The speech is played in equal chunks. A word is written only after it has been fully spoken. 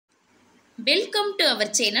Welcome to our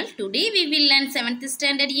channel. Today we will learn 7th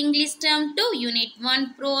standard English term 2 unit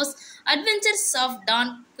 1 prose Adventures of Don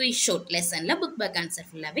Quixote lesson la book back answer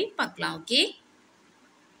fullaவே பார்க்கலாம். Okay,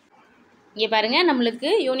 இங்கே பாருங்க, நம்மளுக்கு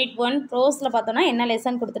unit 1 ப்ரோஸில் பார்த்தோன்னா என்ன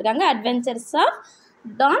lesson கொடுத்துருக்காங்க, adventures of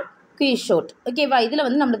Don குயிஷோட். ஓகேவா, இதில்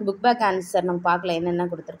வந்து நம்மளுக்கு புக் பேக் ஆன்சர் நம்ம பார்க்கலாம், என்னென்ன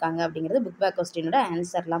கொடுத்துருக்காங்க அப்படிங்கிறது புக் பேக் கொஸ்டினோட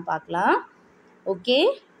ஆன்சர்லாம் பார்க்கலாம். ஓகே,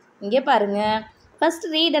 இங்கே பாருங்கள், ஃபர்ஸ்ட்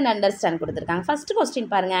ரீட் அண்ட் அண்டர்ஸ்டாண்ட் கொடுத்துருக்காங்க. ஃபர்ஸ்ட் கொஸ்டின்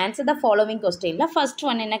பாருங்கள், ஆன்சர் த ஃபாலோவிங் கொஸ்டினில் ஃபர்ஸ்ட்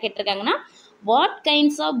ஒன் என்ன கேட்டிருக்காங்கன்னா, what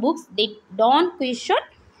kinds of books did Don குயிஷோட்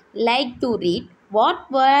like to read, what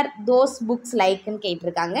were those books லைக்குன்னு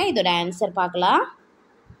கேட்டிருக்காங்க. இதோட ஆன்சர் பார்க்கலாம்.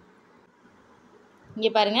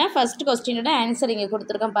 இங்கே பாருங்கள், ஃபர்ஸ்ட் கொஸ்டினோட ஆன்சர் இங்கே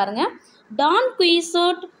கொடுத்துருக்கோம் பாருங்கள். Don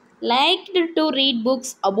குயிஷோட் liked to read books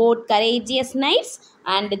about courageous knights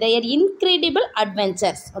and their incredible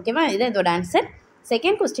adventures. ஓகேவா, இது இதோட ஆன்சர்.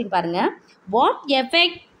 செகண்ட் கொஸ்டின் பாருங்கள், what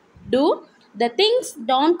effect do the things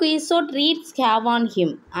Don Quixote reads have on him?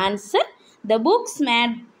 Answer, the books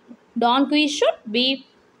made Don Quixote be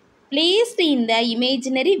placed in the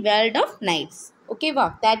imaginary world of knights. ஓகேவா,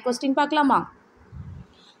 third question பார்க்கலாமா.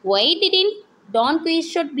 Why didn't Don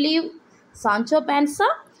Quixote believe Sancho Panza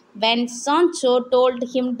when Sancho told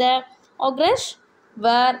him the ogres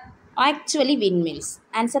were actually windmills?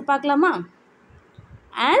 Answer பார்க்கலாமா.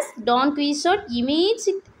 As Don Quixote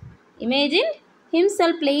imagined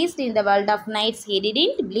himself placed in the world of knights, he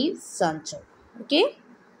didn't believe Sancho. Okay.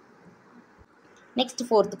 Next,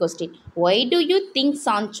 fourth question. Why do you think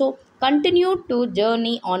Sancho continued to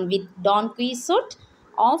journey on with Don Quixote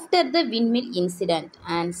after the windmill incident?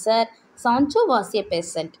 Answer, Sancho was a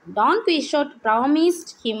peasant. Don Quixote promised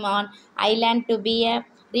him on island to be a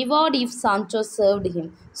reward if Sancho served him.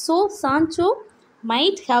 So Sancho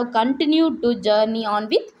might have continued to journey on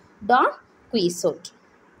with Don Quixote.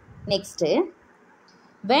 Next,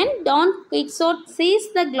 when Don Quixote sees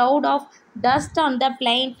the cloud of dust on the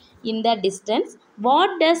plain in the distance,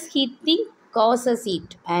 what does he think causes it?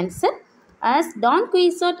 Answer, as Don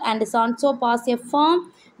Quixote and Sancho pass a farm,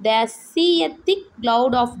 they see a thick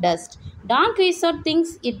cloud of dust. Don Quixote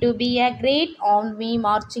thinks it to be a great army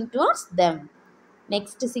marching towards them.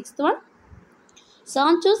 Next, sixth one.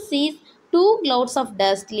 Sancho sees two clouds of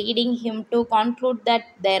dust, leading him to conclude that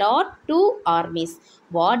there are two armies.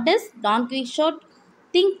 What does Don Quixote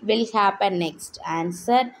think will happen next?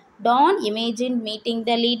 Answer, Don imagined meeting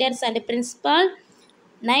the leaders and principal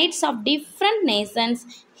knights of different nations.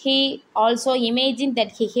 He also imagined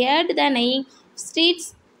that he heard the neighing streets,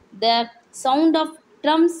 the sound of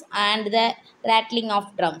drums and the rattling of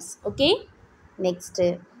drums. Okay. Next,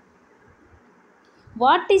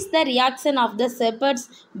 what is the reaction of the shepherds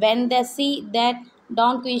when they see that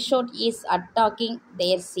Don Quixote is attacking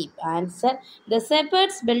their sheep? Answer, the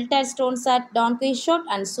shepherds built stones at Don Quixote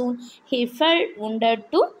and soon he fell wounded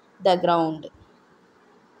to the ground.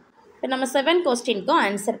 இப்போ நம்ம 7 கொஸ்டினுக்கும்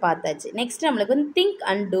answer பார்த்தாச்சு. Next நம்மளுக்கு வந்து think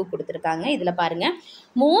and two கொடுத்துருக்காங்க. இதில் பாருங்கள்,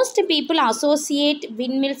 most people associate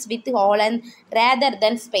windmills with Haaland rather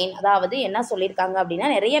then Spain. அதாவது என்ன சொல்லியிருக்காங்க அப்படின்னா,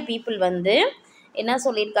 நிறைய பீப்புள் வந்து என்ன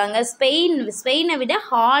சொல்லியிருக்காங்க, ஸ்பெயினை விட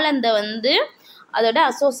ஹாலந்தை வந்து அதோட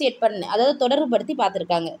அசோசியேட் அதாவது தொடர்புபடுத்தி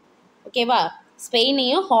பார்த்துருக்காங்க. ஓகேவா,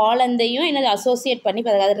 ஸ்பெயினையும் ஹாலந்தையும் என்னது அசோசியேட் பண்ணி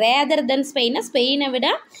பார்த்துருக்காங்க. ரேதர் தென் ஸ்பெயினை விட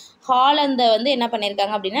ஹாலந்தை வந்து என்ன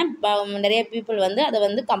பண்ணியிருக்காங்க அப்படின்னா, நிறைய பீப்புள் வந்து அதை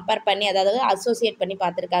வந்து கம்பேர் பண்ணி அதாவது அசோசியேட் பண்ணி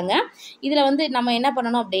பார்த்துருக்காங்க. இதில் வந்து நம்ம என்ன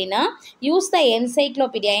பண்ணணும் அப்படின்னா, யூஸ் த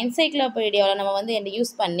என்சைக்ளோபீடியாவில் நம்ம வந்து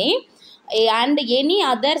யூஸ் பண்ணி and any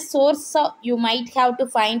other source you might have to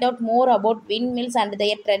find out more about windmills and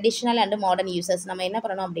their traditional and modern uses. நம்ம என்ன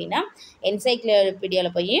பண்ணணும் அப்படின்னா,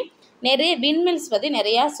 என்சைக்ளோபீடியாவில் போய் நிறைய விண்மில்ஸ் பற்றி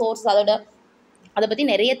நிறையா சோர்ஸ் அதை பற்றி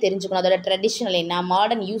நிறைய தெரிஞ்சுக்கணும். அதோட ட்ரெடிஷ்னல் என்ன,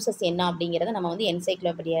 மாடர்ன் யூசஸ் என்ன அப்படிங்கிறத நம்ம வந்து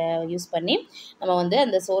என்சைக்ளோபீடியா யூஸ் பண்ணி நம்ம வந்து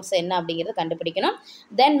அந்த சோர்ஸ் என்ன அப்படிங்கிறத கண்டுபிடிக்கணும்.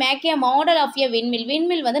 தென் மேக் ஏ மாடல் ஆஃப் ஏ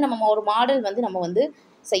விண்மில் வந்து நம்ம ஒரு மாடல் வந்து நம்ம வந்து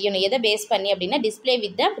செய்யணும். எதை பேஸ் பண்ணி அப்படின்னா, display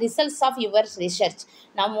with the results of your research.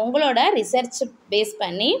 நம்ம உங்களோட ரிசர்ச் பேஸ்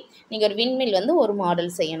பண்ணி நீங்கள் ஒரு விண்மில் வந்து ஒரு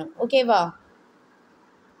மாடல் செய்யணும். ஓகேவா,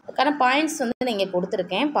 அதுக்கான பாயிண்ட்ஸ் வந்து நீங்கள்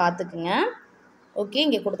கொடுத்துருக்கேன், பார்த்துக்குங்க. ஓகே,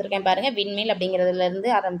 இங்கே கொடுத்துருக்கேன் பாருங்கள், விண்மில்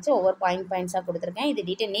அப்படிங்கிறதுலேருந்து ஆரம்பித்து ஒவ்வொரு பாயிண்ட்ஸாக கொடுத்துருக்கேன். இது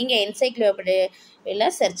டீட்டெயில் நீங்கள் என்சைக்ளோபீடியாவில்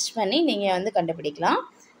சர்ச் பண்ணி நீங்கள் வந்து கண்டுபிடிக்கலாம்.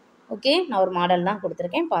 ஓகே, நான் ஒரு மாடல் தான்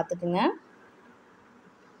கொடுத்துருக்கேன், பார்த்துக்குங்க.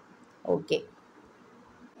 ஓகே,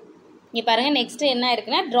 இங்கே பாருங்கள், நெக்ஸ்ட்டு என்ன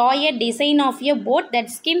இருக்குன்னா, draw a design of a boat that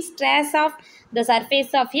skims Dras of the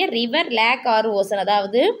surface of a river, lakh R ocean.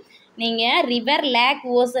 அதாவது நீங்கள் ரிவர், லேக்,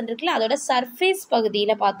 ஓசன் இருக்குல்ல, அதோட சர்ஃபேஸ்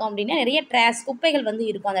பகுதியில் பார்த்தோம் அப்படின்னா நிறைய குப்பைகள் வந்து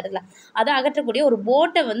இருக்கும் அந்த இடத்துல. அதை அகற்றக்கூடிய ஒரு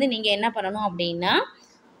போட்டை வந்து நீங்கள் என்ன பண்ணணும் அப்படின்னா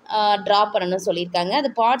ட்ரா பண்ணணும்னு சொல்லியிருக்காங்க.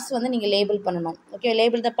 அது பார்ட்ஸ் வந்து நீங்கள் லேபிள் பண்ணணும். Okay,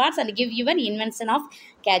 label the parts and give your invention of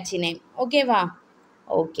catchy name. ஓகேவா,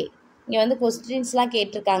 ஓகே. இங்கே வந்து கொஸ்டின்ஸ்லாம்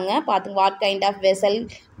கேட்டிருக்காங்க பார்த்துங்க. What kind of vessel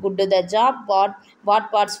good to the job, what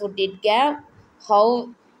parts would it give, how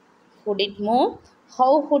would it move,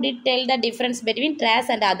 how would it tell the difference between trash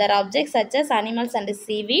and other objects such as animals and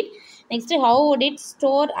seaweed. Next, how would it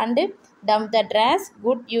store and dump the trash,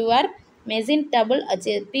 good your machine table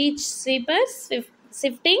beach sweepers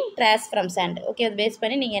sifting trash from sand. Okay, அது base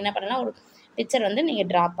பண்ணி நீங்கள் என்ன பண்ணலாம், ஒரு picture வந்து நீங்கள்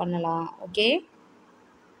draw பண்ணலாம். Okay,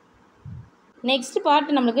 next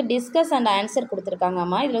part நம்மளுக்கு டிஸ்கஸ் அண்ட் ஆன்சர்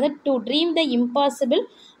கொடுத்துருக்காங்கம்மா. இதில் வந்து to dream the impossible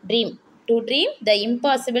dream, to dream the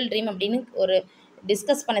impossible dream அப்படின்னு ஒரு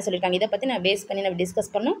டிஸ்கஸ் பண்ண சொல்லியிருக்காங்க. இதை பற்றி நான் பேஸ் பண்ணி நம்ம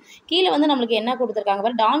டிஸ்கஸ் பண்ணணும். கீழே வந்து நம்மளுக்கு என்ன கொடுத்துருக்காங்க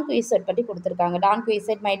பாரு, டான் குயிசட் பற்றி கொடுத்துருக்காங்க. Don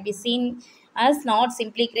குயிசட் might be seen as not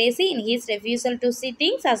simply crazy in his refusal to see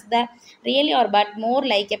things as the really or but more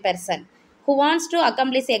like a person who wants to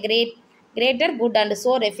accomplish a greater good and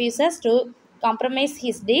so refuses to compromise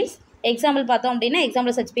his deals. Example பார்த்தோம் அப்படின்னா,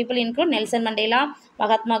 example such people include Nelson Mandela,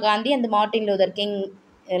 Mahatma Gandhi and Martin Luther king,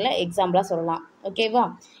 இதெல்லாம் எக்ஸாம்பிளாக சொல்லலாம். ஓகேவா,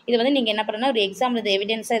 இது வந்து நீங்கள் என்ன பண்ணணும், ஒரு எக்ஸாம்பிள் இது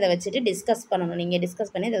எவிடென்ஸாக இதை வச்சுட்டு டிஸ்கஸ் பண்ணணும். நீங்கள்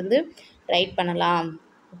டிஸ்கஸ் பண்ணி இதை வந்து ரைட் பண்ணலாம்.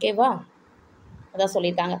 ஓகேவா, அதான்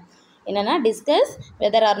சொல்லியிருக்காங்க. என்னென்னா, discuss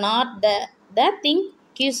weather R not the thing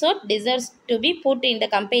Quixote deserves to be put in the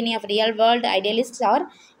company of real world idealists or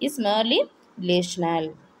is merely delusional.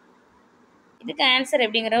 இதுக்கு ஆன்சர்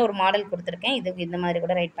எப்படிங்கிற ஒரு மாடல் கொடுத்துருக்கேன். இதுக்கு இந்த மாதிரி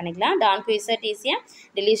கூட ரைட் பண்ணிக்கலாம். Don குயிசட் is a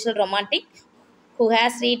delusional romantic who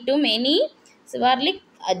has read too many chivalric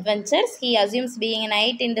adventures. He assumes being a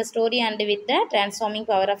knight in the story and with the transforming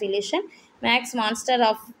power of illusion makes monster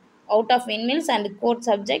out of windmills and court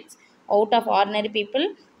subjects out of ordinary people.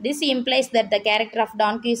 This implies that the character of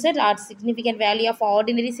Don Quixote adds significant value of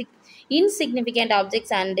ordinary insignificant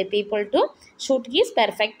objects and people to shoot his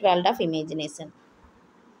perfect world of imagination.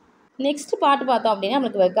 Next பாட்டு பார்த்தோம் அப்படின்னா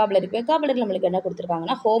நம்மளுக்கு vocabulary நம்மளுக்கு என்ன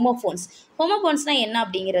கொடுத்துருக்காங்கன்னா homophones. ஹோமோஃபோன்ஸ்னால் என்ன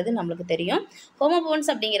அப்படிங்கிறது நம்மளுக்கு தெரியும். ஹோமோஃபோன்ஸ்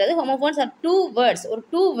அப்படிங்கிறது ஆர் டூ வேர்ட்ஸ், ஒரு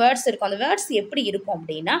டூ வேர்ட்ஸ் இருக்கும். அந்த வேர்ட்ஸ் எப்படி இருக்கும்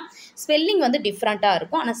அப்படின்னா, ஸ்பெல்லிங் வந்து டிஃப்ரெண்ட்டாக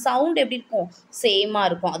இருக்கும், ஆனால் சவுண்ட் எப்படி இருக்கும், சேமாக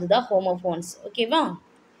இருக்கும். அதுதான் ஹோமோஃபோன்ஸ். ஓகேவா,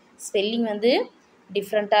 ஸ்பெல்லிங் வந்து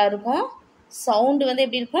டிஃப்ரெண்ட்டாக இருக்கும், சவுண்டு வந்து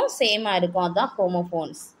எப்படி இருக்கும், சேமாக இருக்கும். அதுதான்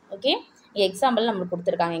ஹோமோஃபோன்ஸ். ஓகே, எக்ஸாம்பிள் நம்மளுக்கு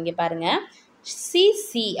கொடுத்துருக்காங்க. இங்கே பாருங்கள்,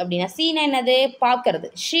 சி அப்படின்னா சீனா என்னது பார்க்கறது,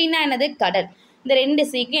 ஷீனா என்னது கடல். இந்த ரெண்டு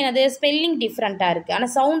சீக்கும் என்னது ஸ்பெல்லிங் டிஃப்ரெண்ட்டாக இருக்குது,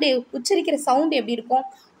 ஆனால் சவுண்டு உச்சரிக்கிற சவுண்டு எப்படி இருக்கும்,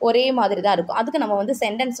 ஒரே மாதிரி தான் இருக்கும். அதுக்கு நம்ம வந்து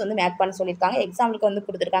சென்டென்ஸ் வந்து மேக் பண்ண சொல்லியிருக்காங்க. எக்ஸாம்பிளுக்கு வந்து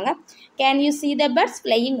கொடுத்துருக்காங்க, can you see the birds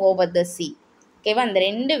flying over the sea. ஓகேவா, இந்த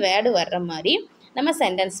ரெண்டு வேர்டு வர்ற மாதிரி நம்ம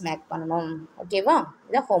சென்டென்ஸ் மேக் பண்ணணும். ஓகேவா,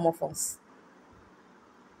 இதான் ஹோமோஃபோன்ஸ்.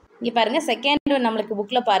 இங்கே பாருங்கள், செகண்ட் நம்மளுக்கு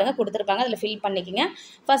புக்கில் பாருங்கள் கொடுத்துருப்பாங்க, அதில் ஃபில் பண்ணிக்கோங்க.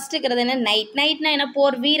 ஃபஸ்ட்டு இருக்கிறது என்ன, நைட்னா என்ன,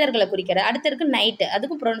 போர் வீரர்களை குறிக்கிறது. அடுத்து இருக்குது நைட்டு,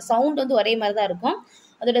 அதுக்கும் சவுண்ட் வந்து ஒரே மாதிரி தான் இருக்கும்,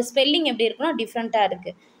 அதோட ஸ்பெல்லிங் எப்படி இருக்குன்னா டிஃப்ரெண்ட்டாக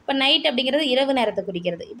இருக்குது. இப்போ நைட் அப்படிங்கிறது இரவு நேரத்தை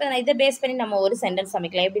குறிக்கிறது. இப்போ இதை பேஸ் பண்ணி நம்ம ஒரு சென்டென்ஸ்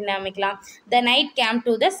அமைக்கலாம். எப்படி அமைக்கலாம், the night came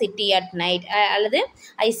to the city at night, அல்லது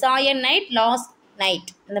ஐ சா எ நைட் லாஸ்ட் நைட்.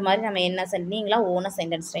 இந்த மாதிரி நம்ம என்ன நீங்களாம் ஓனாக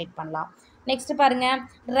சென்டென்ஸ் ரைட் பண்ணலாம். நெக்ஸ்ட் பாருங்கள்,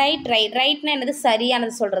 ரைட்னா என்னது,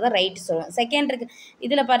 சரியானது சொல்கிறத ரைட் சொல்லுவோம். செகண்ட் இருக்குது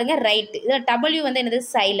இதில் பாருங்கள் ரைட், இதில் டபிள்யூ வந்து என்னது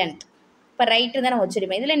சைலண்ட். இப்போ ரைட்டு தான் நம்ம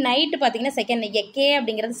வச்சுருப்போம். இதில் நைட்டு பார்த்தீங்கன்னா செகண்ட் கே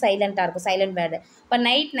அப்படிங்கிறது சைலண்ட்டாக இருக்கும், சைலண்ட் வேர்டு. இப்போ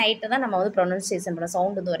நைட்டு தான் நம்ம வந்து ப்ரொனன்சியேஷன் பண்ணோம்,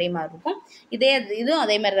 சவுண்ட் வந்து ஒரே மாதிரி இருக்கும். இதுவும்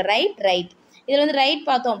அதே மாதிரி தான், ரைட். இதில் வந்து ரைட்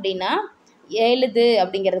பார்த்தோம் அப்படின்னா எழுது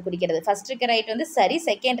அப்படிங்கிறது குறிக்கிறது. ஃபஸ்ட் இருக்க ரைட் வந்து சரி,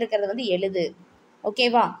 செகண்ட் இருக்கிறது வந்து எழுது.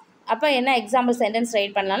 ஓகேவா, அப்போ என்ன எக்ஸாம்பிள் சென்டென்ஸ்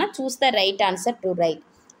ரைட் பண்ணலாம்னா, choose the right answer to right.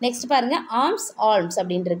 Next பாருங்கள், ஆல்ம்ஸ்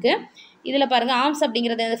அப்படின்னு இருக்கு. இதில் பாருங்கள், ஆர்ம்ஸ்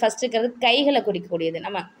அப்படிங்கிறது ஃபஸ்ட் இருக்கிறது கைகளை குறிக்கக்கூடியது,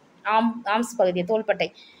 நம்ம ஆர்ம்ஸ் பகுதியை, தோள்பட்டை.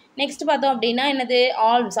 நெக்ஸ்ட் பார்த்தோம் அப்படின்னா என்னது,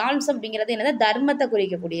 ஆல்ம்ஸ் அப்படிங்கிறது என்னது, தர்மத்தை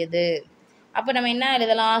குறிக்கக்கூடியது. அப்போ நம்ம என்ன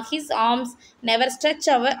எழுதலாம், his arms never stretch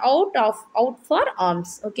out for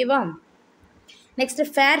arms. ஓகேவா, நெக்ஸ்ட்டு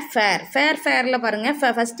ஃபேரில் பாருங்கள்,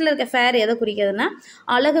 ஃபஸ்ட்டில் இருக்க ஃபேர் எதை குறிக்கிறதுனா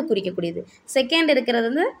அழகை குறிக்கக்கூடியது. செகண்ட் இருக்கிறது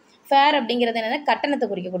வந்து ஃபேர் அப்படிங்கிறது என்னென்னா கட்டணத்தை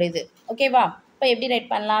குறிக்கக்கூடியது. ஓகேவா, இப்போ எப்படி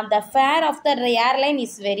ரைட் பண்ணலாம், த fair of the airline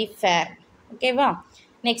is very fair. ஓகேவா,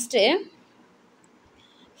 நெக்ஸ்ட்டு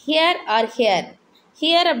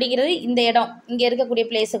ஹியர் அப்படிங்கிறது இந்த இடம், இங்கே இருக்கக்கூடிய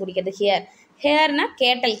பிளேஸை குறிக்கிறது. ஹியர்னா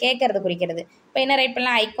கேட்கறது குறிக்கிறது. இப்போ என்ன ரைட்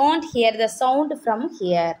பண்ணலாம், I can't hear the sound from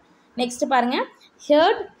here. Next பாருங்கள்,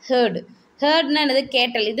 ஹேர்ட்னா என்னது,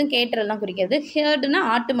 கேட்டல். இதுவும் கேட்டல் தான் குறிக்கிறது. ஹேர்டுனா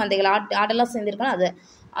ஆட்டு மந்தைகள், ஆடெல்லாம் சேர்ந்துருக்கணும்.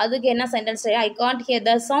 அதுக்கு என்ன sentence, I can't hear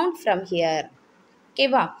the sound from here.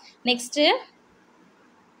 ஓகேவா, next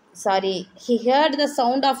he heard the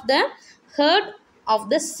sound of the herd of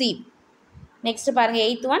the sheep. Next பாருங்கள்,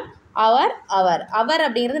 எய்த் ஒன், அவர்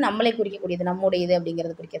அப்படிங்கிறது நம்மளை குறிக்கக்கூடியது, நம்முடைய இது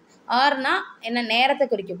அப்படிங்கிறது குறிக்கிறது. ஆர்னா என்ன, நேரத்தை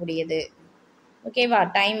குறிக்கக்கூடியது. ஓகேவா,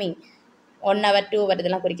 டைமிங் 1 hour 2 hour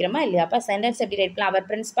இதெல்லாம் குறிக்கிறோமா இல்லையா. அப்போ சென்டென்ஸ் எப்படி ரைட் பண்ணலாம், அவர்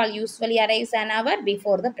principal usually arrives an hour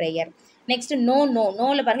before the prayer. Next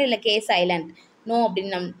நோவில் பாருங்கள், இல்லை கே சைலண்ட். நோ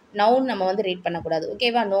அப்படின்னு நவுன் நம்ம வந்து ரீட் பண்ணக்கூடாது.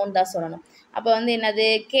 ஓகேவா? நோன்னு தான் சொல்லணும். அப்போ வந்து என்னது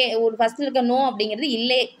ஒரு ஃபர்ஸ்ட்ல இருக்க நோ அப்படிங்கிறது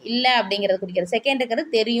இல்லை அப்படிங்கிறது குறிக்கிறது. செகண்ட்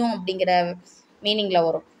இருக்கிறது தெரியும் அப்படிங்கிற மீனிங்கில்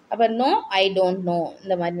வரும். அப்போ நோ ஐ டோன்ட் நோ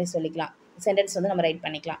இந்த மாதிரி சொல்லிக்கலாம். சென்டென்ஸ் வந்து நம்ம ரைட்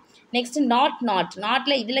பண்ணிக்கலாம். நெக்ஸ்ட்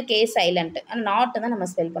நாட்டில் இதில் கேஸ் சைலண்ட், ஆனால் நாட்டை தான் நம்ம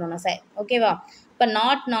ஸ்பெல் பண்ணணும். ஓகேவா? இப்போ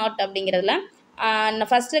நாட் அப்படிங்கிறதுல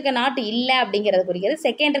ஃபர்ஸ்ட் இருக்க நாட் இல்லை அப்படிங்கிறத குறிக்கிறது.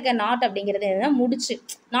 செகண்ட் இருக்க நாட் அப்படிங்கிறது என்னன்னா முடிச்சு,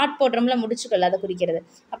 நாட் போடுறோம்ல முடிச்சுக்கொள்ள, அதை குறிக்கிறது.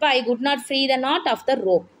 அப்போ I could not free the not of the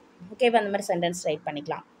rope. ஓகேவா? அந்த மாதிரி சென்டென்ஸ் ரைட்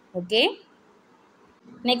பண்ணிக்கலாம். ஓகே,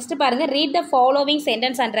 நெக்ஸ்ட் பாருங்க, read the following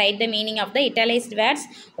sentence and right the meaning of the இட்டாலைஸ்ட் words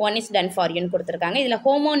one is done for யூன்னு கொடுத்துருக்காங்க. இதில்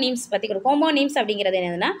ஹோமோனிம்ஸ் பற்றி ஹோமோனிம்ஸ் அப்படிங்கிறது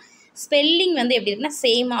என்னதுன்னா ஸ்பெல்லிங் வந்து எப்படி இருக்குன்னா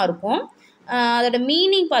சேமாக இருக்கும், அதோட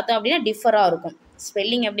மீனிங் பார்த்தோம் அப்படின்னா டிஃபராக இருக்கும்.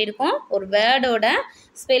 ஸ்பெல்லிங் எப்படி இருக்கும், ஒரு வேர்டோட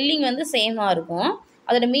ஸ்பெல்லிங் வந்து சேமாக இருக்கும்,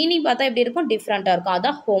 அதோட மீனிங் பார்த்தா எப்படி இருக்கும், டிஃப்ரெண்ட்டாக இருக்கும்.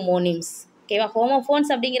 அதுதான் ஹோமோனிம்ஸ். ஓகேவா? ஹோமோஃபோன்ஸ்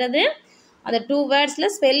அப்படிங்கிறது அந்த டூ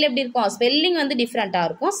வேர்ட்ஸில் ஸ்பெல் எப்படி இருக்கும், ஸ்பெல்லிங் வந்து டிஃப்ரெண்ட்டாக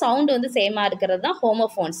இருக்கும், சவுண்டு வந்து சேமாக இருக்கிறது தான்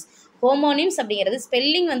ஹோமோஃபோன்ஸ். ஹோமோனிம்ஸ் அப்படிங்கிறது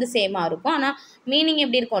ஸ்பெல்லிங் வந்து சேமாக இருக்கும், ஆனால் மீனிங்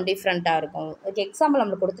எப்படி இருக்கும், டிஃப்ரெண்ட்டாக இருக்கும். ஓகே, எக்ஸாம்பிள்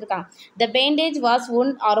நம்மளுக்கு கொடுத்துருக்காங்க. த bandage was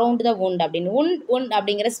wound around the wound அப்படின்னு. wound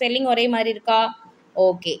அப்படிங்கிற ஸ்பெல்லிங் ஒரே மாதிரி இருக்கா?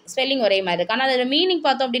 ஓகே, ஸ்பெல்லிங் ஒரே மாதிரி இருக்கு, ஆனால் அதோட மீனிங்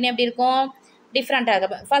பார்த்தோம் அப்படின்னா எப்படி இருக்கும், டிஃப்ரெண்ட்டாக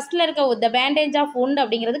இருக்கும். ஃபர்ஸ்ட்டில் இருக்க த பேண்டேஜ் ஆஃப் wound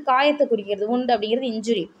அப்படிங்கிறது காயத்தை குறிக்கிறது, wound அப்படிங்கிறது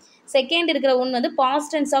இன்ஜுரி. செகண்ட் இருக்கிற wound வந்து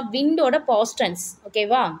past tense of விண்டோட past tense.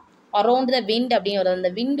 ஓகேவா? அரவுண்ட் த விண்ட் அப்படிங்கிறது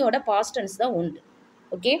அந்த விண்டோட பாஸ்ட் டென்ஸ் தான் wound.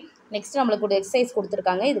 ஓகே, நெக்ஸ்ட் நம்மளுக்கு ஒரு எக்ஸசைஸ்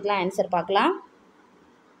கொடுத்துருக்காங்க, இதுக்கெலாம் ஆன்சர் பார்க்கலாம்.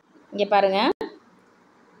 இங்கே பாருங்கள்,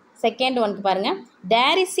 செகண்ட் ஒன்க்கு பாருங்கள்,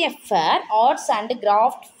 there is a fair arts and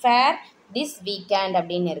craft fair this weekend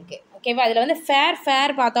அப்படின்னு இருக்குது. ஓகேவா? அதில் வந்து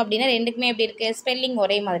ஃபேர் பார்த்தோம் அப்படின்னா ரெண்டுக்குமே எப்படி இருக்குது, ஸ்பெல்லிங்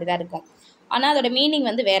ஒரே மாதிரி தான் இருக்கும், ஆனால் அதோட மீனிங்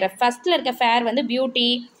வந்து வேறு. ஃபஸ்ட்டில் இருக்க ஃபேர் வந்து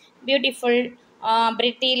பியூட்டிஃபுல்,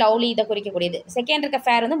 பிரிட்டி, லவ்லி இதை குறிக்கக்கூடியது. செகண்ட் இருக்க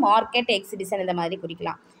ஃபேர் வந்து மார்க்கெட், எக்ஸிபிஷன் இந்த மாதிரி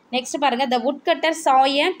குறிக்கலாம். நெக்ஸ்ட் பாருங்கள், த வுட் கட்டர் சா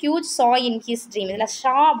எ ஹியூஜ் சா இன் ஹிஸ் ட்ரீம். இதில்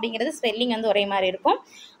ஷா அப்படிங்கிறது ஸ்பெல்லிங் வந்து ஒரே மாதிரி இருக்கும்,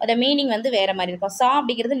 அதோட மீனிங் வந்து வேறு மாதிரி இருக்கும். சா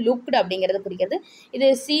அப்படிங்கிறது லுக்டு அப்படிங்கிறது குறிக்கிறது, இது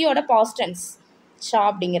சியோட பாஸ்ட் டென்ஸ் ஷா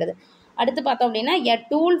அப்படிங்கிறது. அடுத்து பார்த்தோம் அப்படின்னா எ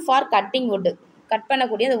tool for cutting wood, cut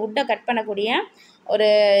பண்ணக்கூடிய அந்த வுட்டை கட் பண்ணக்கூடிய ஒரு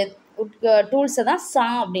டூல்ஸை தான் சா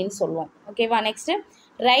அப்படின்னு சொல்லுவோம். ஓகேவா? Next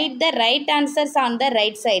right the right answers on the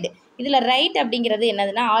right side. இதில் ரைட் அப்படிங்கிறது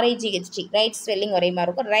என்னதுன்னா RIGHT, ரைட் ஸ்பெல்லிங் ஒரே மாதிரி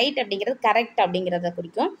இருக்கும். ரைட் அப்படிங்கிறது கரெக்ட் அப்படிங்கிறத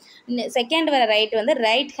குறிக்கும். செகண்ட் வர ரைட் வந்து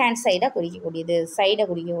ரைட் ஹேண்ட் சைடாக குறிக்கக்கூடியது, சைடை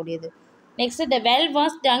குறிக்கக்கூடியது. Next the well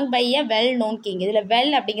was tongue by a well known king. இதில்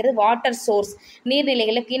வெல் அப்படிங்கிறது வாட்டர் சோர்ஸ்,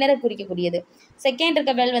 நீர்நிலைகளில் கிணறு குறிக்கக்கூடியது. செகண்ட்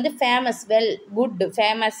இருக்க வெல் வந்து famous, well, good,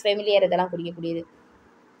 famous, familiar இதெல்லாம் குறிக்கக்கூடியது.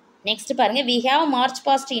 நெக்ஸ்ட் பாருங்கள், we have March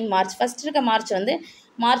past in March. First இருக்க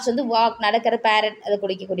மார்ச் வந்து வாக், நடக்கிற, பேரட் அதை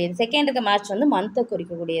குறிக்கக்கூடியது. செகண்ட் இருக்க மார்ச் வந்து மந்த்தை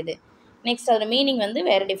குறிக்கக்கூடியது. நெக்ஸ்ட் அதோட மீனிங் வந்து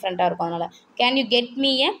வேறு டிஃப்ரெண்ட்டாக இருக்கும். அதனால் can you get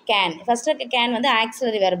me a can. First இருக்க கேன் வந்து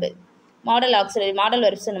ஆக்சிலரி வெர்பு, மாடல்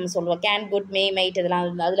வெர்ப்ஸ் நம்ம சொல்லுவோம். கேன், குட், மே, மைட்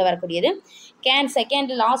இதெல்லாம் அதில் வரக்கூடியது. கேன்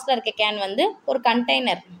செகண்ட் லாஸ்ட்டில் இருக்க கேன் வந்து ஒரு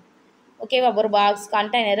கண்டெய்னர். ஓகேவா? ஒரு பாக்ஸ்,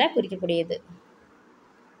 கண்டெய்னரை குறிக்கக்கூடியது.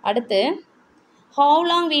 அடுத்து how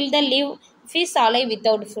long will the live fish alive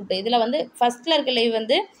without food. இதில் வந்து ஃபஸ்ட்டில் இருக்க லிவ்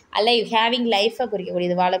வந்து அலைவ், ஹேவிங், லைஃபை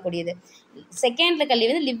குறிக்கக்கூடியது, வாழக்கூடியது. செகண்ட் இருக்க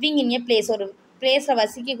லிவ் வந்து லிவிங் இன் எ பிளேஸ், ஒரு பிளேஸில்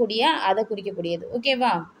வசிக்கக்கூடிய, அதை குறிக்கக்கூடியது.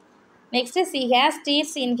 ஓகேவா? Next she has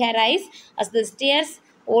tears in her eyes as the tears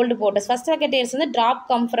old போட்டஸ். First இருக்க tears வந்து ட்ராப்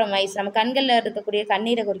கம் ஃப்ரம் ஐஸ், நம்ம கண்களில் இருக்கக்கூடிய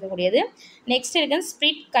கண்ணீரை குறிக்கக்கூடியது. நெக்ஸ்ட் இருக்கு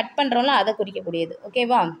ஸ்பிரிட், கட் பண்ணுறோம்ல அதை குறிக்கக்கூடியது.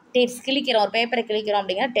 ஓகேவா? டேர்ஸ் கிழிக்கிறோம், ஒரு பேப்பரை கிழிக்கிறோம்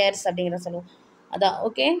அப்படிங்கிற டேர்ஸ் அப்படிங்கிற சொல்லுவோம், அதான்.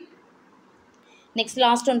 ஓகே, நெக்ஸ்ட்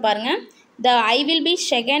லாஸ்ட் ஒன் பாருங்கள், த I will be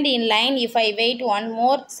second in line if I wait one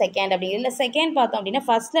more second அப்படிங்கிறது. இல்லை செகண்ட் பார்த்தோம் அப்படின்னா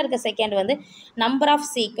ஃபஸ்ட்டில் இருக்க செகண்ட் வந்து நம்பர் ஆஃப்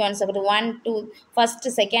சீக்வன்ஸ், அப்படி 1 2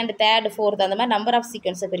 ஃபஸ்ட்டு, செகண்ட், தேர்ட், ஃபோர்த் அந்த மாதிரி நம்பர் ஆஃப்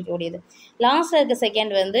சீக்வன்ஸை குறிக்கக்கூடியது. லாஸ்ட்டில் இருக்க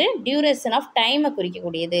செகண்ட் வந்து டியூரேஷன் ஆஃப் டைமை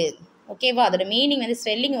குறிக்கக்கூடியது. ஓகேவா? அதோட மீனிங் வந்து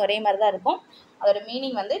ஸ்பெல்லிங் ஒரே மாதிரி தான் இருக்கும், அதோட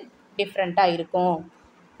மீனிங் வந்து டிஃப்ரெண்ட்டாக இருக்கும்.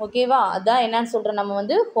 ஓகேவா? அதான் என்னன்னு சொல்கிறோம் நம்ம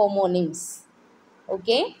வந்து ஹோமோனிம்ஸ்.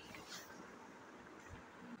 ஓகே,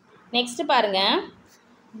 நெக்ஸ்ட் பாருங்கள்,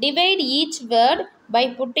 divide each word by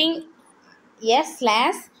pudding a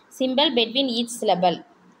slash simple between each syllable.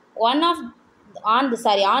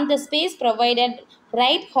 On the space provided,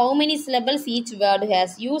 write how many syllables each word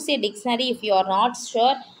has. Use a dictionary if you are not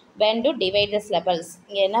sure when to divide the syllables.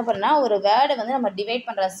 இங்கே என்ன பண்ணால் ஒரு வேர்டை வந்து நம்ம divide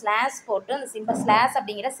பண்ணுறோம், slash போட்டு அந்த சிம்பிள் ஸ்லாஷ்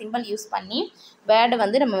அப்படிங்கிற சிம்பிள் யூஸ் பண்ணி வேர்டை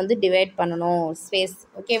வந்து நம்ம வந்து டிவைட் பண்ணணும், ஸ்பேஸ்.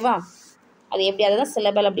 ஓகேவா? அது எப்படி, அதுதான்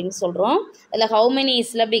சிலபல் அப்படின்னு சொல்கிறோம். அதில் ஹவு மெனி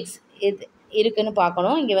சிலபிக்ஸ் இது இருக்குதுன்னு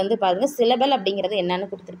பார்க்கணும். இங்கே வந்து பாருங்கள், சிலபல் அப்படிங்கிறது என்னென்னு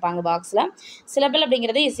கொடுத்துருப்பாங்க பாக்ஸில். சிலபல்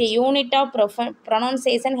அப்படிங்கிறது is a unit of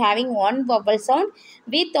pronunciation having one vowel sound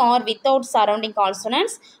with or without surrounding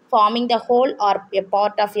consonants farming the whole R a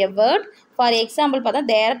part of a word. For example பார்த்தா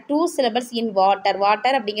தேர் 2 syllables இன் வாட்டர்.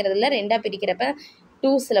 வாட்டர் அப்படிங்கிறதுல ரெண்டாக பிரிக்கிறப்ப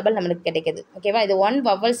 2 syllable நம்மளுக்கு கிடைக்குது. ஓகேவா? இது 1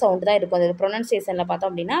 vowel sound தான் இருக்கும். அது ப்ரொனன்சியேஷனில்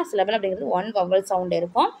பார்த்தோம் அப்படின்னா syllable அப்படிங்கிறது 1 vowel sound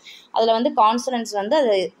இருக்கும். அதில் வந்து கான்சனன்ட்ஸ் வந்து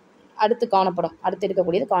அது அடுத்து காணப்படும். அடுத்து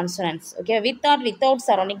இருக்கக்கூடியது consonants. Okay, with or without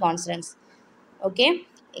surrounding consonants. Okay,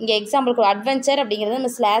 இங்கே எக்ஸாம்பிளுக்கு அட்வென்ச்சர் அப்படிங்கிறது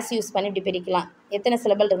நம்ம ஸ்லாஷ் யூஸ் பண்ணி இப்படி பிரிக்கலாம். எத்தனை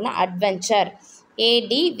சிலபல் இருக்குன்னா அட்வென்ச்சர்,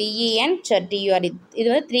 ADVEN இது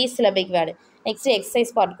வந்து 3 syllabic word. Next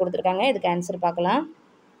exercise part கொடுத்துருக்காங்க. இதுக்கு ஆன்சர் பார்க்கலாம்.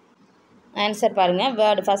 ஆன்சர் பாருங்கள்.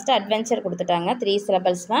 வேர்டு ஃபஸ்ட்டு அட்வென்ச்சர் கொடுத்துட்டாங்க, 3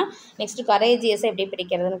 சிலபல்ஸ்னால். நெக்ஸ்ட்டு கரேஜியஸை எப்படி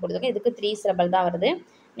பிடிக்கிறதுன்னு கொடுத்துருக்கோம். இதுக்கு 3 சிலபல் தான் வருது.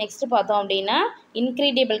 நெக்ஸ்ட்டு பார்த்தோம் அப்படின்னா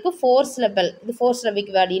இன்க்ரீடியபிளுக்கு 4 சிலபல். இது 4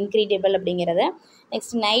 சிலபிக் வேர்டு இன்க்ரீடியபிள் அப்படிங்கிறது.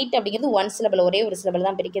 நெக்ஸ்ட் நைட் அப்படிங்கிறது 1 சிலபல், ஒரே ஒரு சிலபல்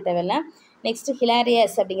தான் பிரிக்க தேவையில்லை. நெக்ஸ்ட்டு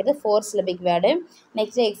ஹிலாரியஸ் அப்படிங்கிறது 4 சிலபிக் வேர்டு.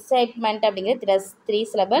 நெக்ஸ்ட்டு எக்ஸைட்மெண்ட் அப்படிங்கிறது 3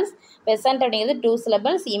 சிலபல்ஸ். பெசன்ட் அப்படிங்கிறது 2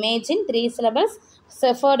 சிலபல்ஸ். Imagine 3 syllables.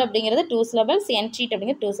 செஃபர்ட் அப்படிங்கிறது 2 சிலபல்ஸ். என்ட்ரீட்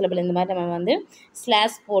அப்படிங்கிறது 2 சிலபல். இந்த மாதிரி நம்ம வந்து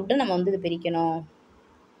ஸ்லாஷ் போட்டு நம்ம வந்து இது பிரிக்கணும்.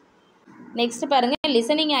 நெக்ஸ்ட் பாருங்கள்,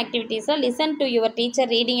 listening ஆக்டிவிட்டீஸை listen to your teacher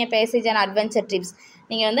reading a passage and adventure drips.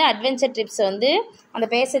 நீங்கள் வந்து அட்வென்ச்சர் ட்ரிப்ஸை வந்து அந்த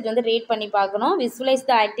பேசேஜ் வந்து ரீட் பண்ணி பார்க்கணும். Visualise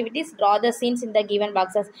the activities, draw the scenes in the given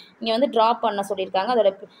boxes. இங்கே வந்து ட்ரா பண்ண சொல்லியிருக்காங்க.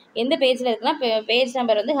 அதோட எந்த பேஜில் இருக்குன்னா பேஜ்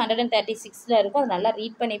நம்பர் வந்து 136 இருக்கும். அதை நல்லா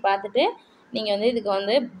ரீட் பண்ணி பார்த்துட்டு நீங்கள் வந்து இதுக்கு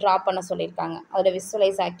வந்து ட்ரா பண்ண சொல்லியிருக்காங்க. அதோட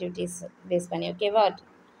விசுவலைஸ் ஆக்டிவிட்டீஸ் பேஸ் பண்ணி. ஓகேவா?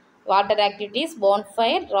 Water activities,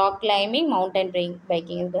 போன்ஃபயர், rock climbing, mountain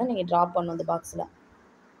biking. இதுக்கு தான் நீங்கள் ட்ரா பண்ணணும் இந்த பாக்ஸில்.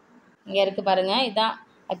 இங்கே இருக்குது பாருங்கள், இதுதான்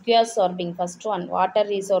accuse சார்பிங். First one water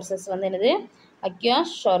resources வந்து என்னது?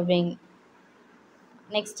 அக்யூஸ் சார்பிங்.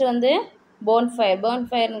 நெக்ஸ்ட்டு வந்து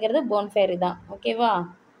போன்ஃபயருங்கிறது போன்ஃபயர் தான். ஓகேவா?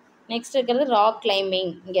 நெக்ஸ்ட் இருக்கிறது ராக்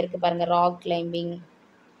கிளைம்பிங். இங்கே இருக்குது பாருங்கள், rock climbing.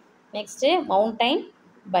 Next mountain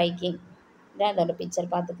biking. இதான் அதோட பிக்சர்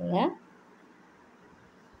பார்த்துக்குங்க.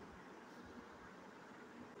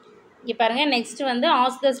 இங்கே பாருங்கள், நெக்ஸ்ட் வந்து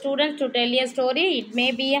ask the students to tell a story. It may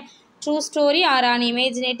be a true story R an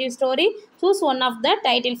imaginative story. Choose one of the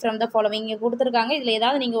title from the following. இங்கே கொடுத்துருக்காங்க. இதில்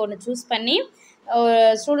ஏதாவது நீங்கள் ஒன்று சூஸ் பண்ணி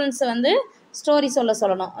ஸ்டூடெண்ட்ஸை வந்து ஸ்டோரி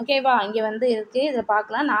சொல்லணும். ஓகேவா? இங்கே வந்து இருக்குது, இதில்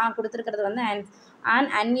பார்க்கலாம். நான் கொடுத்துருக்கிறது வந்து an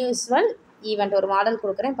unusual event. ஒரு மாடல்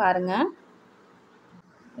கொடுக்குறேன் பாருங்கள்.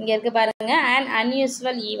 இங்கே இருக்குது பாருங்கள், an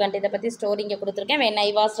unusual event. இதை பற்றி ஸ்டோரி இங்கே கொடுத்துருக்கேன். when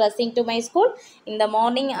I was rushing to my school in the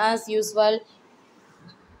morning as usual.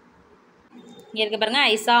 இங்கே இருக்க பாருங்க,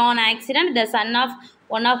 I saw an accident. The son of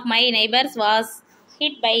one of my neighbors was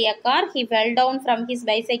hit by a car. He fell down from his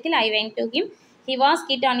bicycle. I went to him. He was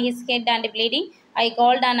hit on his head and bleeding. I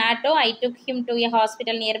called an auto. I took him to a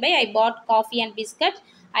hospital nearby. I bought coffee and biscuit.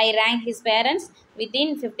 I rang his parents. Within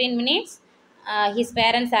 15 minutes, his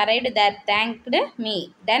parents arrived. That thanked me.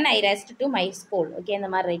 Then I rushed to my school. Okay, இந்த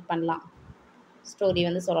மாதிரி right பண்ணலாம், story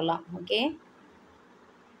வந்து சொல்லலாம். Okay,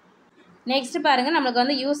 next பாருங்கள், நம்மளுக்கு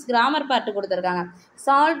வந்து use grammar part கொடுத்துருக்காங்க.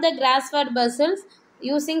 Solve the crossword puzzles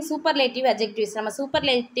using superlative adjectives. நம்ம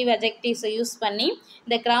சூப்பர்லேட்டிவ் அஜெக்டிவ்ஸை யூஸ் பண்ணி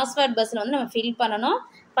இந்த கிராஸ்வேர்ட் பசில் வந்து நம்ம ஃபில் பண்ணணும்.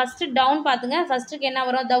 ஃபஸ்ட்டு டவுன் பார்த்துங்க. ஃபஸ்ட்டுக்கு என்ன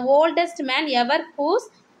வரும்? The oldest man ever whose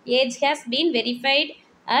age has been verified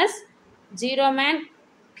as zero man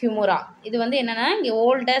கியூமுரா. இது வந்து என்னென்னா இங்கே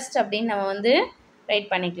ஓல்டஸ்ட் அப்படின்னு நம்ம வந்து ரைட்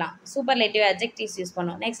பண்ணிக்கலாம். சூப்பர்லேட்டிவ் அஜெக்டிவ்ஸ் யூஸ்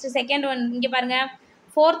பண்ணோம். நெக்ஸ்ட் செகண்ட் ஒன் இங்கே பாருங்கள்.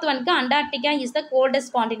 ஃபோர்த் ஒனுக்கு Antarctica is the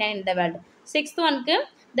coldest continent in the world. Sixth ஒனுக்கு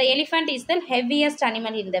த elephant is the heaviest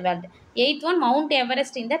animal in the world. Eighth one mount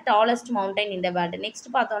Everest in the tallest mountain in the world. Next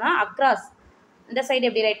பார்த்தோன்னா across இந்த side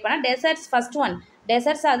எப்படி right பண்ணால் desserts. First one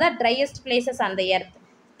desserts R the driest places on the earth.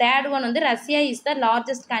 Third one வந்து Russia is the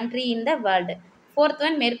largest country in the world. Fourth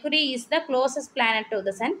one mercury is the closest planet to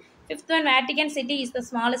the Sun. Fifth one Vatican city is the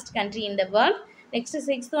smallest country in the world. Next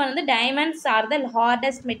sixth one வந்து diamonds R the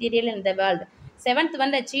hardest material in the world. Seventh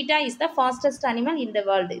வந்து சீட்டா is the fastest animal in the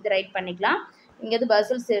world. இது right பண்ணிக்கலாம். இங்கே வந்து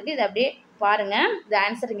puzzles இருக்குது, இது அப்படியே பாருங்கள். இந்த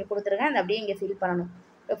ஆன்சர் இங்கே கொடுத்துருக்கேன், அது அப்படியே இங்கே ஃபில் பண்ணணும்.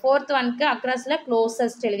 இப்போ ஃபோர்த் ஒனுக்கு அக்ராஸில்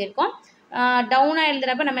க்ளோசஸ்ட் எழுதியிருக்கோம். டவுனாக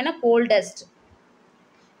எழுதுகிறப்ப நம்ம என்ன கோல்டஸ்ட்.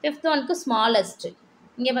 ஃபிஃப்த் ஒனுக்கு ஸ்மாலஸ்ட்.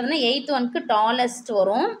 இங்கே பார்த்தீங்கன்னா எயித் ஒனுக்கு டாலஸ்ட்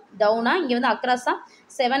வரும் டவுனாக. இங்கே வந்து அக்ராஸாக.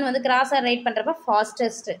 செவன் வந்து கிராஸாக ரைட் பண்ணுறப்ப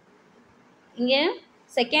ஃபாஸ்டஸ்ட்டு. இங்கே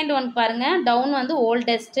செகண்ட் ஒன் பாருங்கள், டவுன் வந்து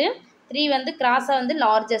ஓல்டஸ்ட்டு. 3 வந்து கிராஸாக வந்து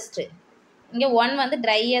லார்ஜஸ்ட்டு. இங்கே 1 வந்து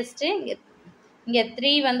ட்ரையஸ்ட்டு. இங்கே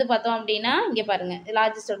 3 வந்து பார்த்தோம் அப்படின்னா இங்கே பாருங்கள்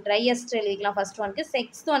லார்ஜஸ்ட் ட்ரையஸ்ட் எழுதிக்கலாம் ஃபஸ்ட் ஒனுக்கு.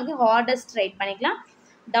 சிக்ஸ்த் ஒனுக்கு ஹார்டஸ்ட் ரைட் பண்ணிக்கலாம்.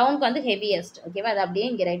 டவுனுக்கு வந்து ஹெவியஸ்ட். ஓகேவா? அது அப்படியே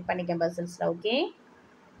இங்கே ரைட் பண்ணிக்கேன் பசில்ஸில். ஓகே,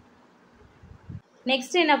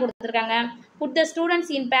 நெக்ஸ்ட் என்ன கொடுத்துருக்காங்க? Put the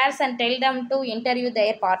students in purse and tell them to interview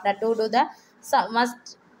there partner to two the must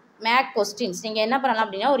make questions. நீங்கள் என்ன பண்ணலாம்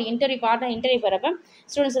அப்படின்னா ஒரு இன்டர்வியூ போகிறப்ப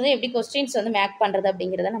ஸ்டூடெண்ட்ஸ் வந்து எப்படி கொஸ்டின்ஸ் வந்து மேக் பண்ணுறது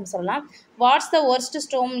அப்படிங்கிறத நம்ம சொல்லலாம். What's the worst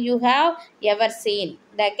storm you have ever seen?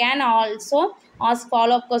 The can also ask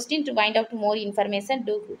follow up question to find out more information.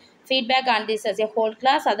 To feedback on this as a whole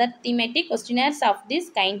class. Other thematic questionnaires of this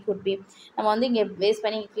kind could be நம்ம வந்து இங்கே base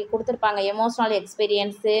பண்ணி கொடுத்துருப்பாங்க. Emotional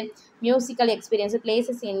experience, musical experience,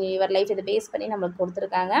 places in your life இதை base பண்ணி நம்மளுக்கு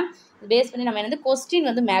கொடுத்துருக்காங்க. இது பேஸ் பண்ணி நம்ம என்னது கொஸ்டின்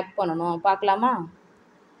வந்து மேக் பண்ணணும். பார்க்கலாமா?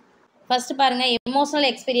 ஃபர்ஸ்ட் பாருங்க, எமோஷனல்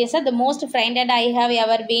எக்ஸ்பீரியன்ஸை the most ஃப்ரைண்டட் I have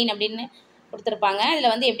ever been அப்படின்னு கொடுத்துருப்பாங்க.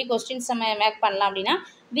 இதில் வந்து எப்படி கொஸ்டின்ஸ் நம்ம மேக் பண்ணலாம் அப்படின்னா,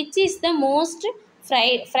 which is the most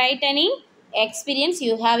frightening experience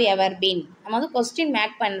you have ever been. நம்ம வந்து கொஸ்டின்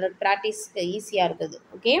மேக் பண்ணுறது ப்ராக்டிஸ்க்கு ஈஸியாக இருக்குது.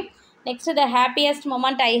 Okay, next the happiest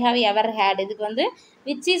moment I have ever had. இதுக்கு வந்து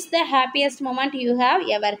which is the happiest moment you have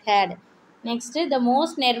ever had. Next the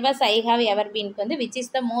most nervous I have எவர் பீனுக்கு வந்து which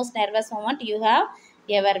is the most nervous moment you have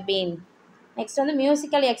ever been. Next வந்து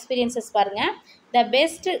musical experiences பாருங்கள். The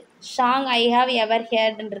best song I have எவர்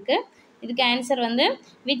ஹேர்டுன்னு இருக்குது. இதுக்கு answer வந்து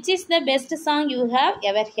which is the best song you have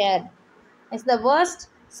ever hurt. Next the worst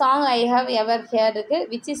song I have ever hurt இருக்குது.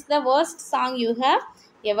 Which is the worst song you have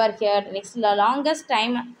ever hurt. Next the longest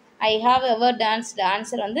time I have ever danced.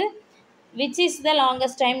 Answer வந்து which is the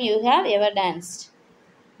longest time you have ever danced.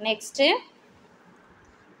 Next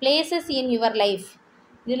places in your life.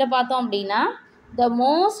 இதில் பார்த்தோம் அப்படின்னா the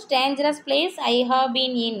most dangerous place I have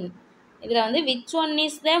been in. இதில் வந்து which one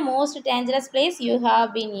is the most dangerous place you have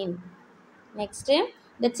been in. Next,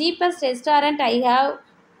 the cheapest restaurant I have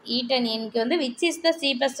eaten in வந்து which is the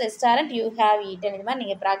cheapest restaurant you have eaten. இது மாதிரி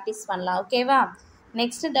நீங்கள் practice பண்ணலாம். ஓகேவா?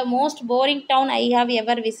 Next the most boring town I have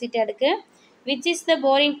ever visited. which is the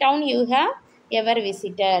boring town you have ever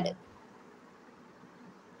visited.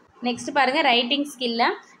 Next பாருங்கள், writing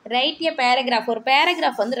ஸ்கில்லில் right எ paragraph. ஒரு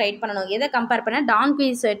paragraph வந்து right பண்ணணும். எதை கம்பேர் பண்ணால் டான்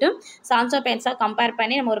குயிசோட்டும் சான்சோ பென்ஸாக கம்பேர்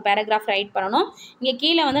பண்ணி நம்ம ஒரு பேராகிராஃப் ரைட் பண்ணணும். இங்கே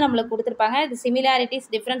கீழே வந்து நம்மளுக்கு கொடுத்துருப்பாங்க. இது சிமிலாரிட்டிஸ்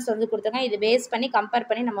டிஃப்ரென்ஸ் வந்து கொடுத்துருக்காங்க. இது பேஸ் பண்ணி கம்பேர்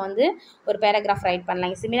பண்ணி நம்ம வந்து ஒரு பேராகிராஃப் ரைட்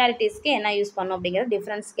பண்ணலாம். சிமிலாரிட்டிஸ்க்கு என்ன யூஸ் பண்ணணும் அப்படிங்கிறது,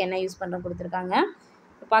 டிஃப்ரென்ஸ்க்கு என்ன யூஸ் பண்ணுறோம் கொடுத்துருக்காங்க.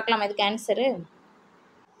 பார்க்கலாம் இதுக்கு ஆன்சரு.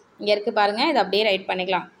 இங்கே இருக்குது பாருங்கள், இதை அப்படியே ரைட்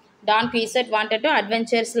பண்ணிக்கலாம். Don Quixote wanted to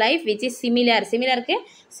adventures life which is similar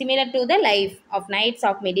to the life of knights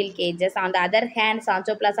of Middle Ages. On the other hand,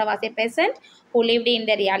 Sancho Panza was a peasant who lived in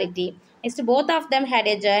the reality. Next, both of them had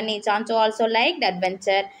a journey. Sancho also liked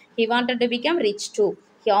adventure. He wanted to become rich too.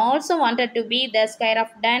 He also wanted to be the squire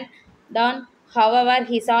of Don. However,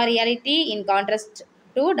 he saw reality in contrast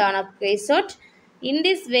to Don Quixote. In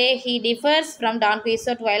this way, he differs from Don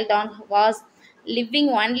Quixote. While Don was living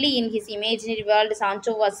only in his imaginary world,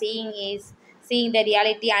 Sancho was seeing the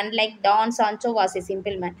reality. Unlike Don, Sancho was a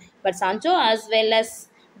simple man. But Sancho as well as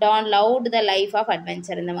Don loved the life of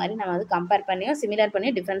adventure. இந்த மாதிரி நம்ம வந்து compare பண்ணியோ similar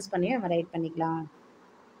பண்ணியோ difference பண்ணியோ நம்ம right பண்ணிக்கலாம்.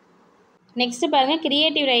 Next பாருங்கள்,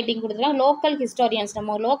 கிரியேட்டிவ் ரைட்டிங் கொடுத்துருக்காங்க. லோக்கல் ஹிஸ்டோரியன்ஸ்,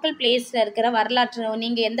 நம்ம லோக்கல் பிளேஸில் இருக்கிற வரலாற்று,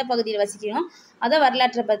 நீங்கள் எந்த பகுதியில் வசிக்கிறோம் அதை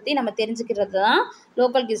வரலாற்றை பற்றி நம்ம தெரிஞ்சுக்கிறது தான்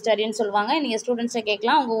லோக்கல் ஹிஸ்டோரியன் சொல்லுவாங்க. நீங்கள் ஸ்டூடெண்ட்ஸை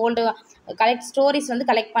கேட்கலாம், உங்கள் ஓல்டு ஸ்டோரிஸ் வந்து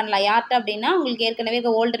கலெக்ட் பண்ணலாம். யார்கிட்ட அப்படின்னா உங்களுக்கு ஏற்கனவே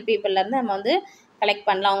ஓல்டர் பீப்புளேருந்து நம்ம வந்து கலெக்ட்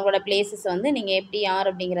பண்ணலாம். உங்களோட பிளேசஸ் வந்து நீங்கள் எப்படி யார்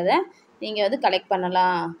அப்படிங்கிறத நீங்கள் வந்து கலெக்ட்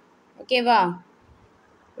பண்ணலாம். ஓகேவா?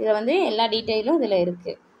 இதில் வந்து எல்லா டீட்டெயிலும் இதில்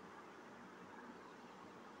இருக்குது.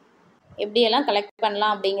 எப்படியெல்லாம் கலெக்ட்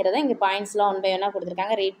பண்ணலாம் அப்படிங்கிறத இங்கே பாயிண்ட்ஸ்லாம் ஒன் பை ஒன்னாக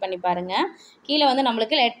கொடுத்துருக்காங்க. ரீட் பண்ணி பாருங்கள். கீழே வந்து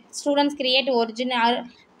நம்மளுக்கு students create original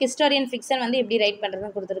historian fiction வந்து எப்படி ரைட்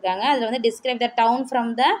பண்ணுறதுன்னு கொடுத்துருக்காங்க. அதில் வந்து describe the down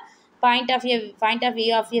from the point of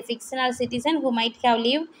view of a fictional citizen who might have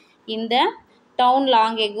lived in the town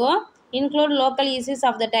long ago. Include local issues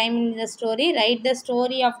of the time in the story. Write the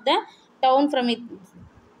story of the town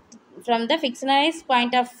from the fictionalized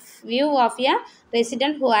point of view of a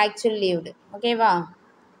resident who actually lived. ஓகேவா?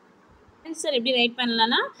 Answer எப்படி right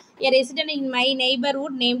பண்ணலான்னா, எ resident in my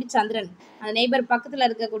neighbourhood named சந்திரன். அந்த neighbour பக்கத்தில்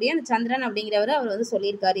இருக்கக்கூடிய அந்த சந்திரன் அப்படிங்கிறவர் அவர் வந்து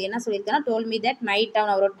சொல்லியிருக்காரு. என்ன சொல்லியிருக்காருன்னா, told me that my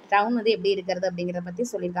down, அவரோட டவுன் வந்து எப்படி இருக்கிறது அப்படிங்கிறத பற்றி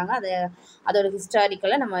சொல்லியிருக்காங்க. அதோட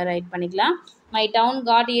ஹிஸ்டாரிக்கலாக நம்ம ரைட் பண்ணிக்கலாம். My down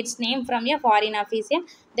God it's name from a foreign official.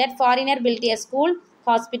 That foreigner build a school,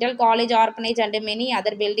 hospital, college, orphanage and many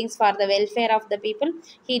other buildings for the welfare of the people.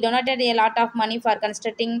 He donated a lot of money for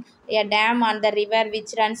constructing a dam on the river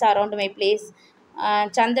which runs around my place.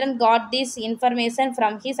 Chandran got this information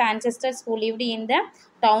from his ancestors who lived in the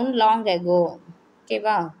town long ago.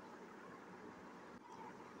 ஓகேவா?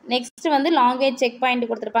 Next வந்து language check point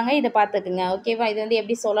கொடுத்துருப்பாங்க. இதை பார்த்துக்குங்க. ஓகேவா? இது வந்து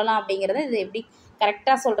எப்படி சொல்லலாம் அப்படிங்கிறது, இது எப்படி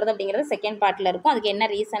கரெக்டாக சொல்கிறது அப்படிங்கிறது செகண்ட் பார்ட்டில் இருக்கும். அதுக்கு என்ன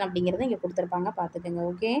ரீசன் அப்படிங்கிறது இங்கே கொடுத்துருப்பாங்க, பார்த்துக்குங்க.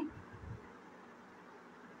 ஓகே,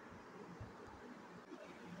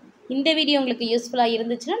 இந்த வீடியோ உங்களுக்கு யூஸ்ஃபுல்லாக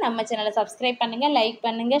இருந்துச்சுன்னா நம்ம சேனலை சப்ஸ்கிரைப் பண்ணுங்கள், லைக்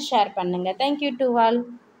பண்ணுங்கள், ஷேர் பண்ணுங்கள். Thank you to all.